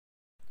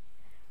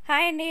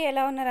Hi అండి,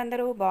 ఎలా ఉన్నారు?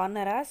 అందరూ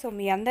బాగున్నారా? సో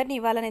మీ అందరిని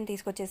ఇవాళ నేను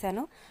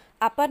తీసుకొచ్చేసాను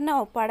అపర్ణ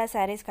ఉప్పాడ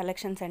శారీస్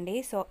కలెక్షన్స్ అండి.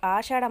 సో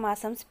ఆషాఢ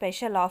మాసం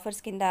స్పెషల్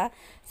ఆఫర్స్ కింద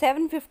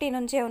 750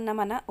 నుంచే ఉన్న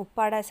మన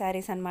ఉప్పాడ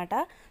శారీస్ అనమాట.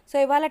 సో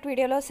ఇవాళ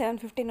వీడియోలో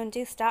 750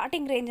 నుంచి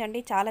స్టార్టింగ్ రేంజ్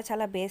అండి. చాలా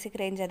చాలా బేసిక్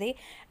రేంజ్ అది,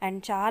 అండ్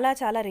చాలా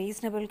చాలా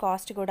రీజనబుల్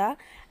కాస్ట్ కూడా.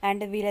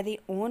 అండ్ వీళ్ళది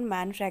ఓన్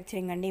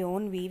మ్యానుఫ్యాక్చరింగ్ అండి,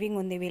 ఓన్ వీవింగ్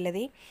ఉంది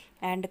వీళ్ళది.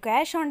 అండ్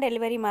క్యాష్ ఆన్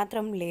డెలివరీ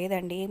మాత్రం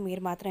లేదండి,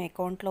 మీరు మాత్రం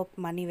అకౌంట్లో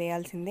మనీ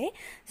వేయాల్సిందే.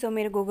 సో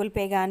మీరు గూగుల్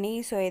పే కానీ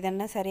సో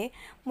ఏదన్నా సరే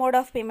మోడ్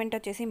ఆఫ్ పేమెంట్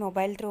వచ్చేసి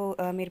మొబైల్ త్రూ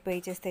మీరు పే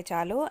చేస్తే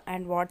చాలు.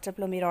 అండ్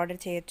వాట్సాప్లో మీరు ఆర్డర్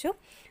చేయొచ్చు.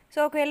 సో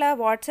ఒకవేళ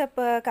వాట్సాప్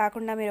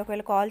కాకుండా మీరు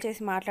ఒకవేళ కాల్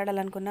చేసి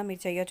మాట్లాడాలనుకున్నా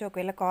మీరు చేయొచ్చు.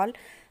 ఒకవేళ కాల్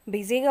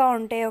బిజీగా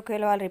ఉంటే,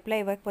 ఒకవేళ వాళ్ళు రిప్లై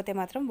ఇవ్వకపోతే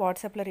మాత్రం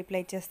వాట్సాప్లో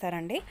రిప్లై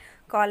ఇచ్చేస్తారండి,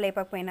 కాల్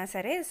లేకపోయినా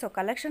సరే. సో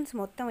కలెక్షన్స్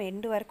మొత్తం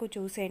ఎండ్ వరకు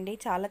చూసేయండి,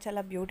 చాలా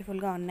చాలా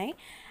బ్యూటిఫుల్గా ఉన్నాయి.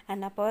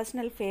 అండ్ నా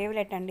పర్సనల్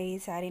ఫేవరెట్ అండి ఈ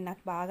శారీ,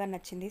 నాకు బాగా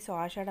నచ్చింది. సో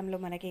ఆషాఢంలో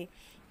మనకి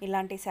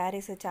ఇలాంటి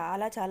శారీస్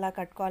చాలా చాలా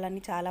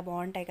కట్టుకోవాలని చాలా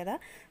బాగుంటాయి కదా.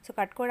 సో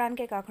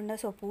కట్టుకోవడానికే కాకుండా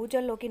సో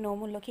పూజల్లోకి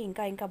నోముల్లోకి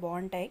ఇంకా ఇంకా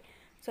బాగుంటాయి.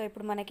 సో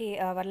ఇప్పుడు మనకి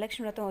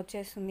వరలక్ష్మి వ్రతం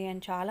వచ్చేస్తుంది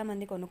అండ్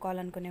చాలామంది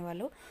కొనుక్కోవాలనుకునే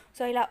వాళ్ళు,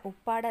 సో ఇలా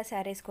ఉప్పాడ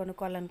శారీస్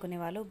కొనుక్కోవాలనుకునే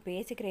వాళ్ళు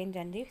బేసిక్ రేంజ్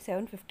అండి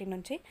 750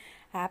 నుంచి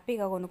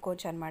హ్యాపీగా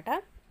కొనుక్కోవచ్చు అనమాట.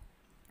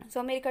 సో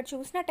మీరు ఇక్కడ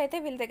చూసినట్టయితే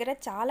వీళ్ళ దగ్గర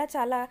చాలా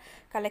చాలా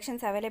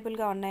కలెక్షన్స్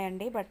అవైలబుల్గా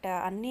ఉన్నాయండి. బట్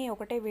అన్నీ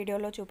ఒకటే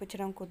వీడియోలో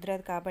చూపించడం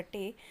కుదరదు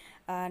కాబట్టి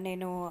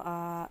నేను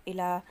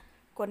ఇలా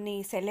కొన్ని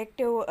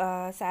సెలెక్టివ్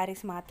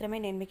శారీస్ మాత్రమే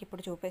నేను మీకు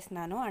ఇప్పుడు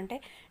చూపిస్తున్నాను. అంటే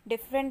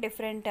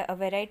డిఫరెంట్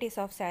వెరైటీస్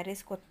ఆఫ్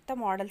శారీస్, కొత్త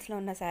మోడల్స్లో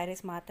ఉన్న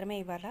శారీస్ మాత్రమే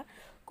ఇవాళ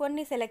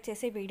కొన్ని సెలెక్ట్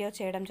చేసి వీడియో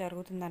చేయడం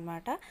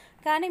జరుగుతుందన్నమాట.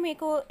 కానీ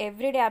మీకు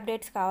ఎవ్రీడే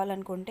అప్డేట్స్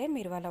కావాలనుకుంటే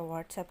మీరు వాళ్ళ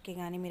వాట్సాప్కి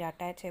కానీ మీరు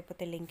అటాచ్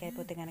అయిపోతే లింక్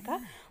అయిపోతే కనుక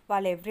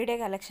వాళ్ళు ఎవ్రీడే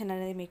కలెక్షన్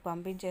అనేది మీకు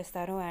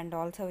పంపించేస్తారు. And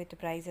also with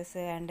prices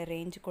and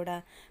range కూడా.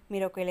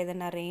 మీరు ఒకవేళ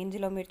ఏదైనా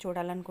రేంజ్లో మీరు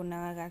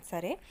చూడాలనుకున్నా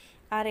సరే,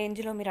 ఆ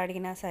రేంజ్లో మీరు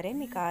అడిగినా సరే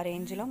మీకు ఆ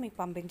రేంజ్లో మీకు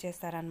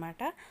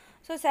పంపించేస్తారనమాట.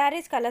 సో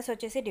శారీస్ కలర్స్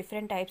వచ్చేసి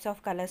డిఫరెంట్ టైప్స్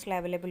ఆఫ్ కలర్స్లో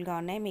అవైలబుల్గా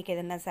ఉన్నాయి. మీకు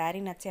ఏదైనా శారీ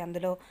నచ్చి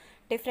అందులో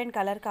డిఫరెంట్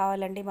కలర్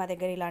కావాలండి, మా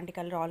దగ్గర ఇలాంటి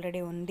కలర్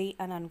ఆల్రెడీ ఉంది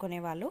అని అనుకునే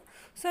వాళ్ళు,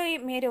 సో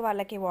మీరు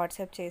వాళ్ళకి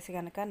వాట్సాప్ చేసి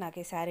కనుక నాకు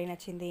ఈ శారీ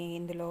నచ్చింది,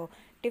 ఇందులో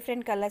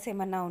డిఫరెంట్ కలర్స్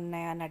ఏమన్నా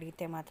ఉన్నాయా అని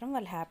అడిగితే మాత్రం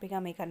వాళ్ళు హ్యాపీగా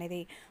మీకు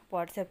అనేది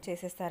వాట్సాప్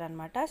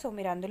చేసేస్తారనమాట. సో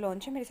మీరు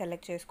అందులోంచి మీరు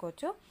సెలెక్ట్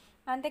చేసుకోవచ్చు.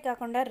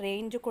 అంతేకాకుండా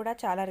రేంజ్ కూడా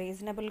చాలా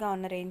రీజనబుల్గా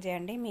ఉన్న రేంజే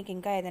అండి. మీకు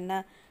ఇంకా ఏదైనా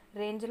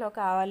రేంజ్లో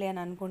కావాలి అని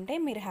అనుకుంటే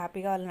మీరు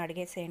హ్యాపీగా వాళ్ళని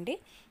అడిగేసేయండి.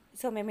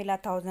 సో మేము ఇలా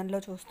 1000లో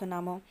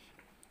చూస్తున్నాము,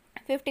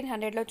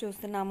 1500లో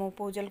చూస్తున్నాము,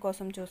 పూజల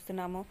కోసం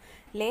చూస్తున్నాము,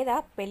 లేదా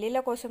పెళ్ళిళ్ళ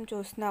కోసం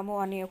చూస్తున్నాము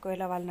అని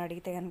ఒకవేళ వాళ్ళని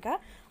అడిగితే కనుక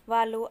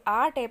వాళ్ళు ఆ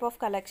టైప్ ఆఫ్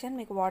కలెక్షన్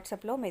మీకు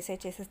వాట్సాప్లో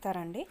మెసేజ్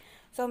చేసిస్తారండి.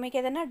 సో మీకు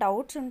ఏదైనా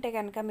డౌట్స్ ఉంటే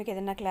కనుక, మీకు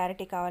ఏదైనా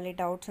క్లారిటీ కావాలి,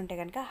 డౌట్స్ ఉంటే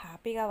కనుక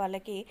హ్యాపీగా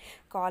వాళ్ళకి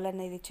కాల్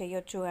అనేది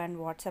చేయొచ్చు అండ్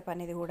వాట్సాప్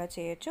అనేది కూడా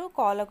చేయొచ్చు.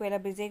 కాల్ ఒకవేళ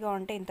బిజీగా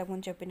ఉంటే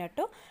ఇంతకుముందు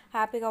చెప్పినట్టు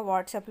హ్యాపీగా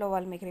వాట్సాప్లో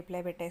వాళ్ళు మీకు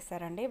రిప్లై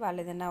పెట్టేస్తారండి.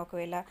 వాళ్ళు ఏదైనా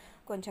ఒకవేళ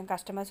కొంచెం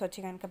కస్టమర్స్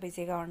వచ్చి కనుక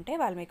బిజీగా ఉంటే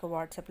వాళ్ళు మీకు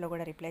వాట్సాప్లో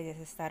కూడా రిప్లై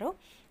చేసేస్తారు.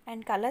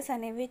 అండ్ కలర్స్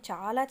అనేవి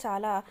చాలా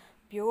చాలా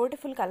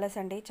బ్యూటిఫుల్ కలర్స్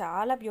అండి,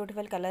 చాలా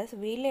బ్యూటిఫుల్ కలర్స్.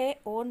 వీళ్ళే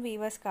ఓన్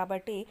వీవర్స్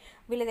కాబట్టి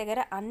వీళ్ళ దగ్గర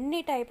అన్ని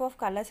టైప్ ఆఫ్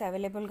కలర్స్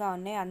అవైలబుల్గా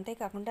ఉన్నాయి.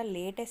 అంతేకాకుండా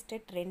లేటెస్ట్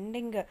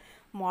ట్రెండింగ్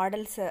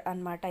మోడల్స్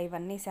అన్నమాట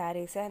ఇవన్నీ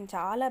శారీస్. అండ్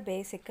చాలా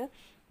బేసిక్.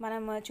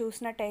 మనం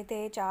చూసినట్టయితే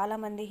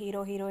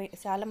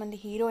చాలామంది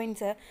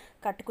హీరోయిన్స్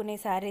కట్టుకునే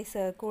శారీస్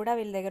కూడా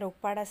వీళ్ళ దగ్గర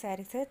ఉప్పాడ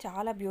శారీస్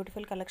చాలా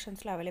బ్యూటిఫుల్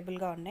కలెక్షన్స్లో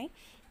అవైలబుల్గా ఉన్నాయి.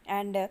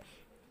 అండ్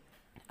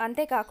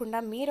అంతేకాకుండా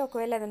మీరు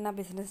ఒకవేళ ఏదైనా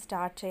బిజినెస్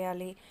స్టార్ట్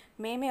చేయాలి,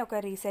 మేమే ఒక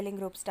రీసెల్లింగ్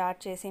గ్రూప్ స్టార్ట్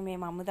చేసి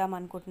మేము అమ్ముదాం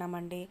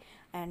అనుకుంటున్నామండి,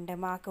 అండ్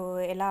మాకు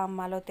ఎలా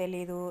అమ్మాలో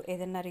తెలీదు,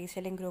 ఏదైనా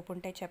రీసెల్లింగ్ గ్రూప్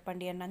ఉంటే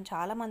చెప్పండి అని నన్ను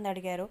చాలామంది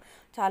అడిగారు.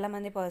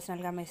 చాలామంది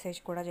పర్సనల్గా మెసేజ్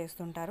కూడా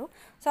చేస్తుంటారు.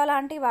 సో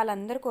అలాంటి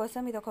వాళ్ళందరి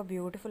కోసం ఇది ఒక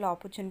బ్యూటిఫుల్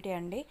ఆపర్చునిటీ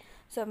అండి.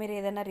 సో మీరు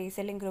ఏదైనా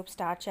రీసెల్లింగ్ గ్రూప్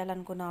స్టార్ట్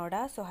చేయాలనుకున్నా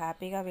కూడా సో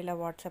హ్యాపీగా వీళ్ళ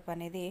వాట్సాప్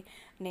అనేది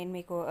నేను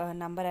మీకు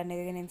నంబర్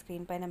అనేది నేను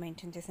స్క్రీన్ పైన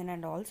మెన్షన్ చేశాను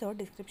అండ్ ఆల్సో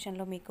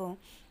డిస్క్రిప్షన్లో మీకు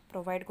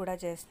ప్రొవైడ్ కూడా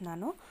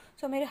చేస్తున్నాను.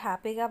 సో మీరు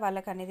హ్యాపీగా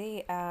వాళ్ళకి అనేది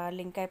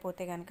లింక్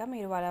అయిపోతే కనుక,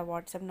 మీరు వాళ్ళ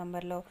వాట్సాప్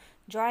నెంబర్లో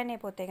జాయిన్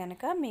అయిపోతే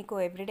కనుక మీకు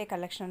ఎవ్రీడే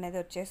కలెక్షన్ అనేది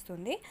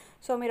వచ్చేస్తుంది.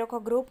 సో మీరు ఒక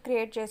గ్రూప్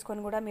క్రియేట్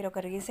చేసుకొని కూడా మీరు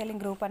ఒక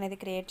రీసెల్లింగ్ గ్రూప్ అనేది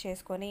క్రియేట్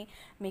చేసుకొని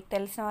మీకు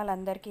తెలిసిన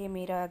వాళ్ళందరికీ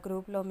మీరు ఆ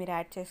గ్రూప్లో మీరు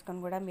యాడ్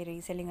చేసుకొని కూడా మీరు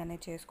రీసెల్లింగ్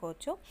అనేది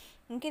చేసుకోవచ్చు.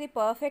 ఇంక ఇది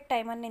పర్ఫెక్ట్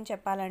టైం అని నేను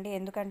చెప్పాలండి,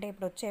 ఎందుకంటే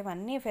ఇప్పుడు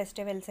వచ్చేవన్నీ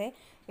ఫెస్టివల్సే.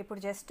 ఇప్పుడు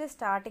జస్ట్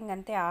స్టార్టింగ్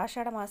అంతే,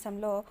 ఆషాఢ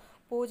మాసంలో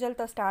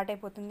పూజలతో స్టార్ట్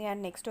అయిపోతుంది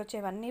and next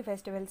వచ్చేవన్నీ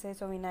ఫెస్టివల్సే.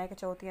 So Vinayaka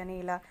Chavithi అని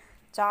ఇలా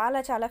చాలా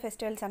చాలా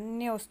ఫెస్టివల్స్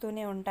అన్నీ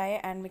వస్తూనే ఉంటాయి.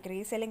 అండ్ మీకు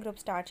రీసెల్లింగ్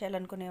గ్రూప్ స్టార్ట్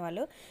చేయాలనుకునే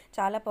వాళ్ళు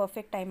చాలా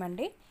పర్ఫెక్ట్ టైం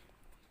అండి.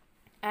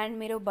 అండ్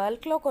మీరు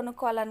బల్క్లో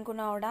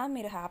కొనుక్కోవాలనుకున్నా కూడా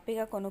మీరు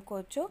హ్యాపీగా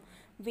కొనుక్కోవచ్చు.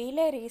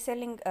 వీళ్ళే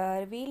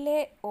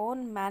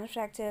ఓన్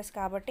మ్యానుఫ్యాక్చరర్స్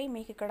కాబట్టి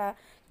మీకు ఇక్కడ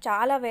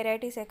చాలా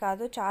వెరైటీసే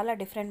కాదు, చాలా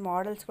డిఫరెంట్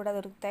మోడల్స్ కూడా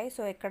దొరుకుతాయి.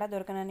 సో ఎక్కడ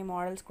దొరకనన్ని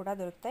మోడల్స్ కూడా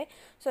దొరుకుతాయి.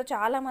 సో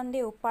చాలామంది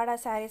ఉప్పాడ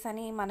శారీస్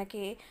అని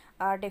మనకి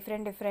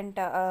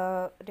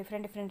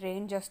డిఫరెంట్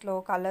రేంజెస్లో,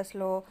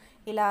 కలర్స్లో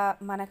ఇలా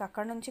మనకు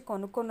అక్కడ నుంచి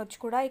కొనుక్కొని వచ్చి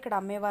కూడా ఇక్కడ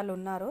అమ్మే వాళ్ళు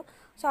ఉన్నారు.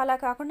 సో అలా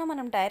కాకుండా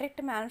మనం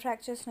డైరెక్ట్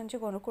మ్యానుఫ్యాక్చర్స్ నుంచి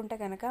కొనుక్కుంటే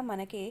కనుక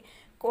మనకి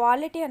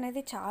క్వాలిటీ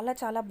అనేది చాలా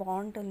చాలా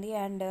బాగుంటుంది.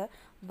 అండ్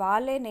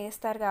వాళ్ళే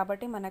నేస్తారు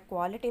కాబట్టి మన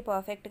క్వాలిటీ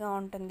పర్ఫెక్ట్గా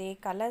ఉంటుంది.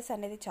 కలర్స్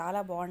అనేది చాలా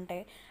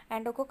బాగుంటాయి.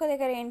 అండ్ ఒక్కొక్క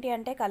దగ్గర ఏంటి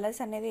అంటే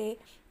కలర్స్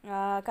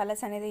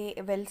అనేది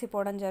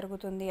వెలిసిపోవడం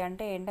జరుగుతుంది,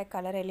 అంటే ఎండకి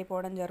కలర్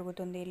వెళ్ళిపోవడం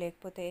జరుగుతుంది,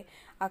 లేకపోతే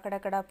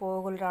అక్కడక్కడ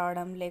పోగులు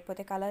రావడం,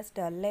 లేకపోతే కలర్స్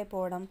డల్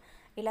అయిపోవడం,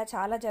 ఇలా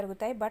చాలా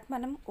జరుగుతాయి. బట్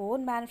మనం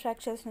ఓన్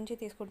మ్యానుఫ్యాక్చర్స్ నుంచి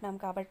తీసుకుంటున్నాం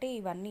కాబట్టి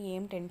ఇవన్నీ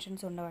ఏం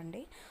టెన్షన్స్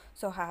ఉండవండి.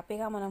 సో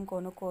హ్యాపీగా మనం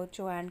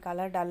కొనుక్కోవచ్చు. అండ్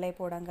కలర్ డల్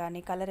అయిపోవడం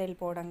కానీ, కలర్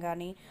వెళ్ళిపోవడం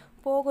కానీ,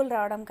 పోగులు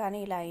రావడం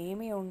కానీ ఇలా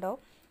ఏమీ ఉండవు.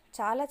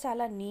 చాలా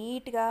చాలా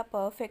నీట్గా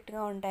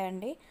పర్ఫెక్ట్గా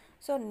ఉంటాయండి.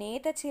 సో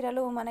నేత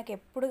చీరలు మనకి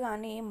ఎప్పుడు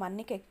కానీ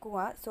మన్నికి ఎక్కువ,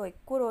 సో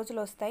ఎక్కువ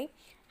రోజులు వస్తాయి.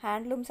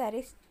 హ్యాండ్లూమ్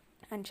శారీస్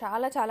అండ్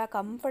చాలా చాలా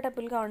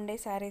కంఫర్టబుల్గా ఉండే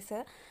శారీస్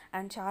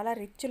అండ్ చాలా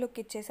రిచ్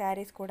లుక్ ఇచ్చే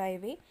శారీస్ కూడా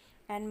ఇవి.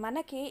 అండ్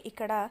మనకి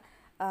ఇక్కడ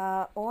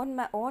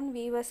ఓన్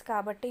వీవర్స్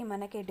కాబట్టి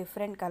మనకి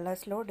డిఫరెంట్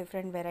కలర్స్లో,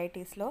 డిఫరెంట్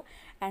వెరైటీస్లో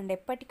అండ్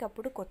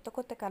ఎప్పటికప్పుడు కొత్త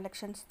కొత్త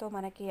కలెక్షన్స్తో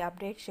మనకి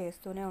అప్డేట్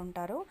చేస్తూనే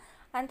ఉంటారు.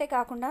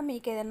 అంతేకాకుండా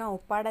మీకు ఏదైనా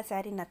ఉప్పాడ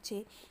శారీ నచ్చి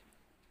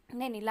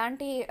నేను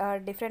ఇలాంటి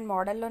డిఫరెంట్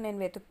మోడల్లో నేను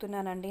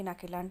వెతుకుతున్నానండి,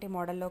 నాకు ఇలాంటి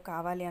మోడల్లో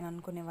కావాలి అని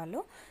అనుకునే వాళ్ళు,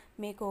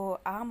 మీకు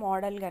ఆ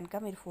మోడల్ కనుక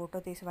మీరు ఫోటో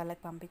తీసి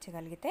వాళ్ళకి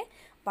పంపించగలిగితే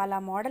వాళ్ళ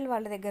ఆ మోడల్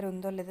వాళ్ళ దగ్గర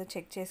ఉందో లేదో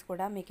చెక్ చేసి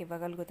కూడా మీకు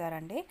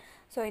ఇవ్వగలుగుతారండి.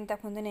 సో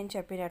ఇంతకుముందు నేను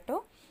చెప్పినట్టు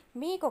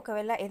మీకు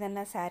ఒకవేళ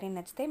ఏదైనా శారీ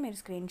నచ్చితే మీరు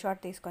స్క్రీన్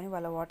షాట్ తీసుకొని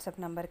వాళ్ళ వాట్సాప్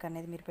నెంబర్కి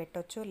అనేది మీరు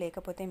పెట్టొచ్చు.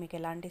 లేకపోతే మీకు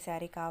ఎలాంటి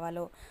శారీ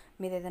కావాలో,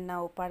 మీరు ఏదైనా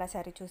ఉప్పాడ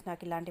శారీ చూసి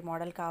నాకు ఇలాంటి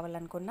మోడల్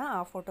కావాలనుకున్నా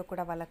ఆ ఫోటో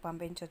కూడా వాళ్ళకి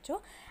పంపించవచ్చు.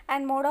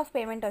 అండ్ మోడ్ ఆఫ్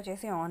పేమెంట్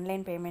వచ్చేసి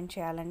ఆన్లైన్ పేమెంట్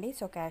చేయాలండి.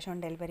 సో క్యాష్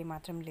ఆన్ డెలివరీ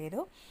మాత్రం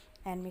లేదు.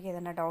 అండ్ మీకు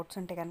ఏదైనా డౌట్స్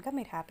ఉంటే కనుక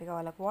మీరు హ్యాపీగా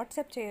వాళ్ళకి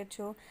వాట్సాప్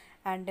చేయొచ్చు.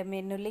 అండ్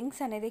నేను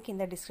లింక్స్ అనేది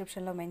కింద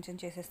డిస్క్రిప్షన్లో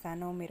మెన్షన్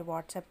చేసేస్తాను. మీరు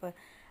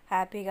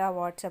హ్యాపీగా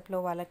వాట్సాప్లో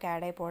వాళ్ళకి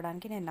యాడ్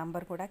అయిపోవడానికి నేను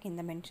నంబర్ కూడా కింద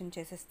మెన్షన్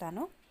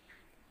చేసేస్తాను.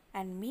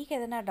 అండ్ మీకు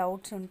ఏదైనా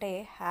డౌట్స్ ఉంటే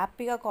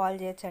హ్యాపీగా కాల్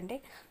చేయొచ్చండి.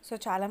 సో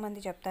చాలామంది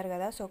చెప్తారు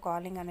కదా, సో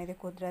కాలింగ్ అనేది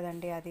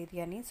కుదరదండి అది ఇది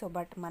అని. సో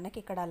బట్ మనకి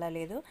ఇక్కడ అలా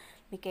లేదు.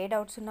 మీకు ఏ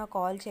డౌట్స్ ఉన్నా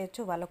కాల్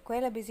చేయొచ్చు. వాళ్ళు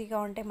ఒకవేళ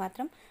బిజీగా ఉంటే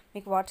మాత్రం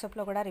మీకు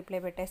వాట్సాప్లో కూడా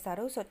రిప్లై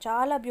పెట్టేస్తారు. సో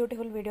చాలా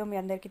బ్యూటిఫుల్ వీడియో మీ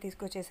అందరికీ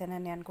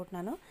తీసుకొచ్చేసానని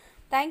అనుకుంటున్నాను.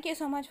 Thank you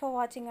so much for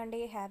watching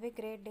అండి. Have a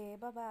great day.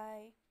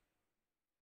 Bye.